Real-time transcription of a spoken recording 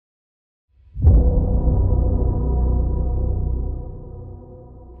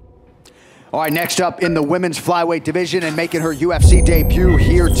All right, next up in the women's flyweight division and making her UFC debut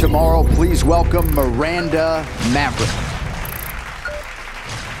here tomorrow, please welcome Miranda Maverick.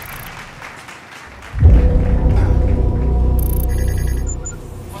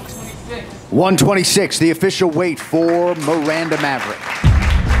 126, the official weight for Miranda Maverick.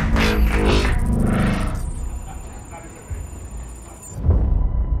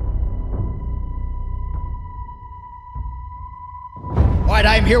 All right,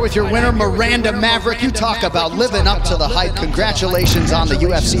 I am here with your winner, Miranda Maverick. You talk about living up to the hype. Congratulations on the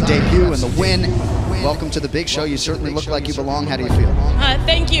UFC debut and the win. Welcome to the big show. You certainly look like you belong. How do you feel?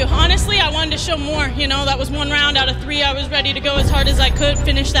 Thank you. Honestly, I wanted to show more. You know, that was 1 round out of 3. I was ready to go as hard as I could,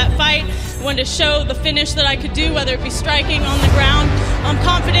 finish that fight. I wanted to show the finish that I could do, whether it be striking, on the ground. I'm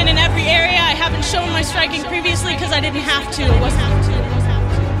confident in every area. I haven't shown my striking previously because I didn't have to. It wasn't have to.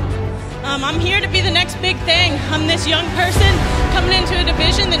 I'm here to be the next big thing. I'm this young person coming into a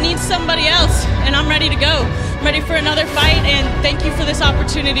division that needs somebody else, and I'm ready to go. I'm ready for another fight, and thank you for this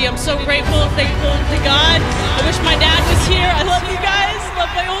opportunity. I'm so grateful, thankful to God. I wish my dad was here. I love you guys.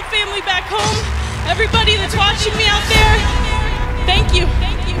 Love my whole family back home. Everybody that's watching me out there, thank you.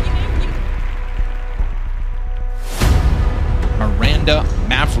 Miranda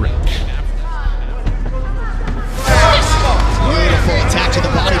Maverick. Beautiful attack to the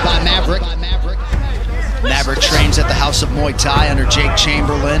body by Maverick. Maverick trains at the House of Muay Thai under Jake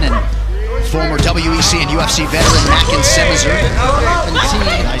Chamberlain and former WEC and UFC veteran Mackin Semizer.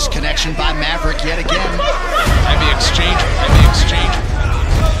 Nice connection by Maverick yet again. Heavy exchange, heavy exchange.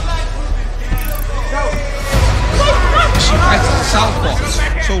 She fights the southpaw.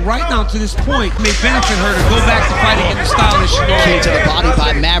 So right now, to this point, may benefit her to go back to fighting in the style that she knows. Kick to the body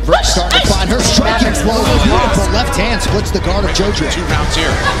by Maverick, starting to find her striking flow. Beautiful left hand splits the guard of Jojo. 2 rounds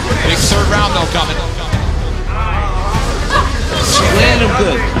here. Big 3rd round though coming. She landed him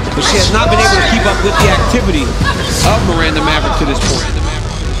good, but she has not been able to keep up with the activity of Miranda Maverick to this point.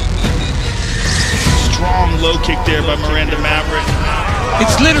 Strong low kick there by Miranda Maverick.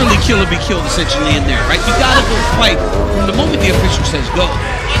 It's literally kill or be killed essentially in there, right? You gotta go fight from the moment the official says go.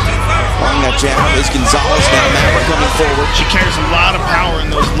 On that jab is Gonzalez, now Maverick coming forward. She carries a lot of power in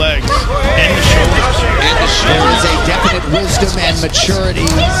those legs and the shoulders. There is a definite wisdom and maturity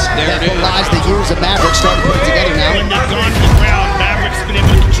that belies the years of Maverick starting to put it together now. When they've gone to the ground, Maverick's been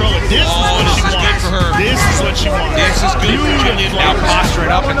able to control it. This is what she wants. Good for her. This is what she wants. This is good for Jillian. Now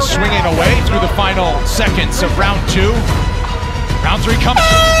posturing up and swinging away through the final seconds of round 2. Round 3 coming.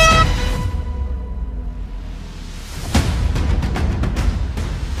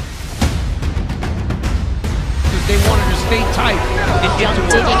 They wanted to stay tight and get to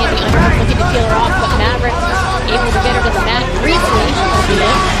digging in the underhook, looking to peel her off, but Maverick able to get her to the mat briefly.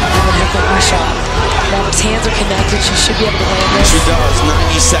 Shot. Maverick's hands are connected. She should be able to land this. She does.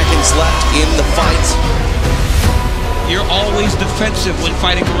 90 seconds left in the fight. You're always defensive when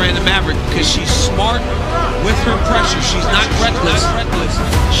fighting Miranda Maverick because she's smart with her pressure. She's not reckless.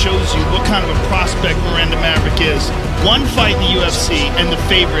 Shows you what kind of a prospect Miranda Maverick is. 1 fight in the UFC and the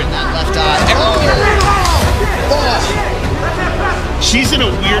favorite. That left eye. She's in a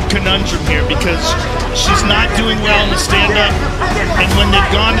weird conundrum here because she's not doing well in the stand-up, and when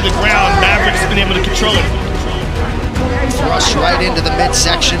they've gone to the ground, Maverick's been able to control it. Thrust right into the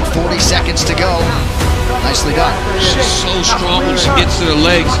midsection, 40 seconds to go. Nicely done. She's so strong when she gets to the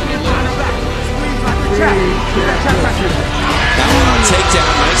legs. That one on takedown,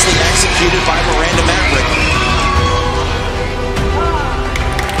 nicely executed by Miranda Maverick.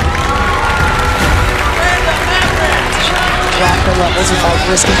 Drop her levels without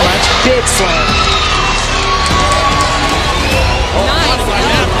risking much. Big slam.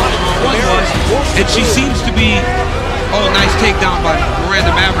 Nice. And she seems to be, nice takedown by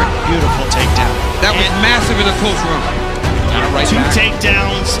Miranda Maverick. Beautiful takedown. That was massive in a close run. Right 2 back.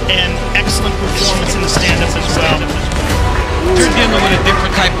 takedowns and excellent performance in the stand-up as well. You're dealing with a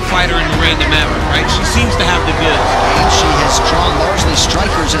different type of fighter in Miranda Maverick, right? She seems to have the goods. And she has drawn largely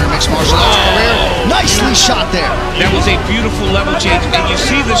strikers in her mixed martial arts career. Nicely shot there. That was a beautiful level change, and you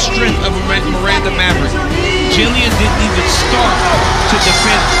see the strength of Miranda Maverick. Jillian didn't even start to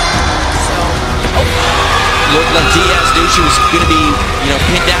defend. Looked like Diaz knew she was going to be,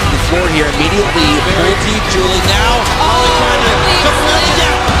 pinned down to the floor here immediately. Very deep, Julie. Now, Holly trying to come running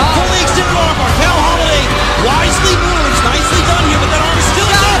down. Fully extended armbar. Now Holiday wisely moves. Nicely done here, but that arm is still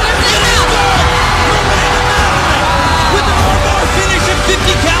down. It is good. Miranda Maverick with an armbar finish at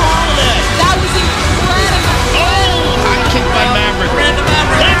 50 count Holiday. That was incredible. High kick by Maverick.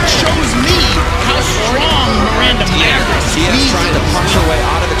 That shows me how strong Miranda Maverick is. Diaz trying to punch her way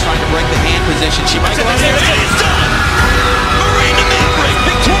out of it, trying to break the hand position. She might go out there. It's done. Miranda Maverick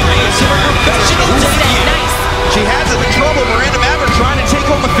victorious in her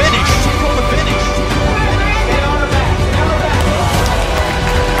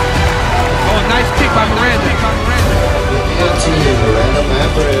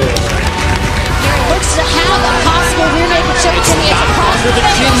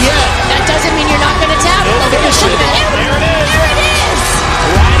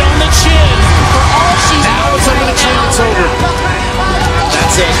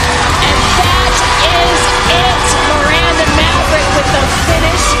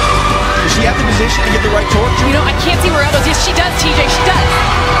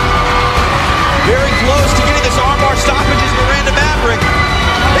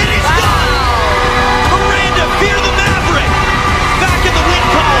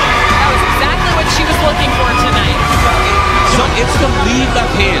That's the lead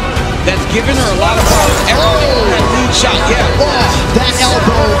left hand that's given her a lot of problems. That lead shot, yeah. Oh, that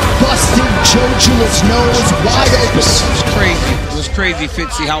elbow busted Joe Jewell's nose wide open. It was crazy. It was crazy,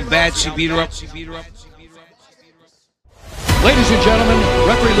 Fitzy, how bad she beat her up. Ladies and gentlemen,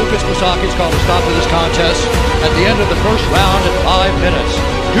 referee Lucas Masaki's called a stop to this contest at the end of the first round at 5 minutes.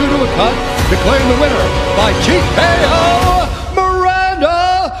 Due to a cut, declaring the winner by TKO,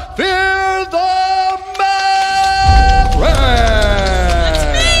 Miranda Fear the Maverick!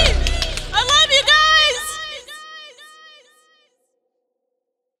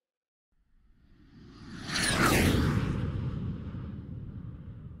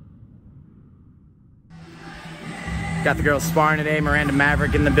 Got the girls sparring today. Miranda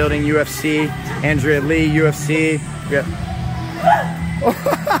Maverick in the building, UFC. Andrea Lee, UFC. Yeah.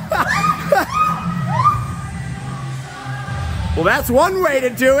 Well, that's one way to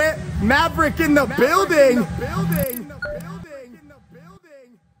do it. Maverick in the building.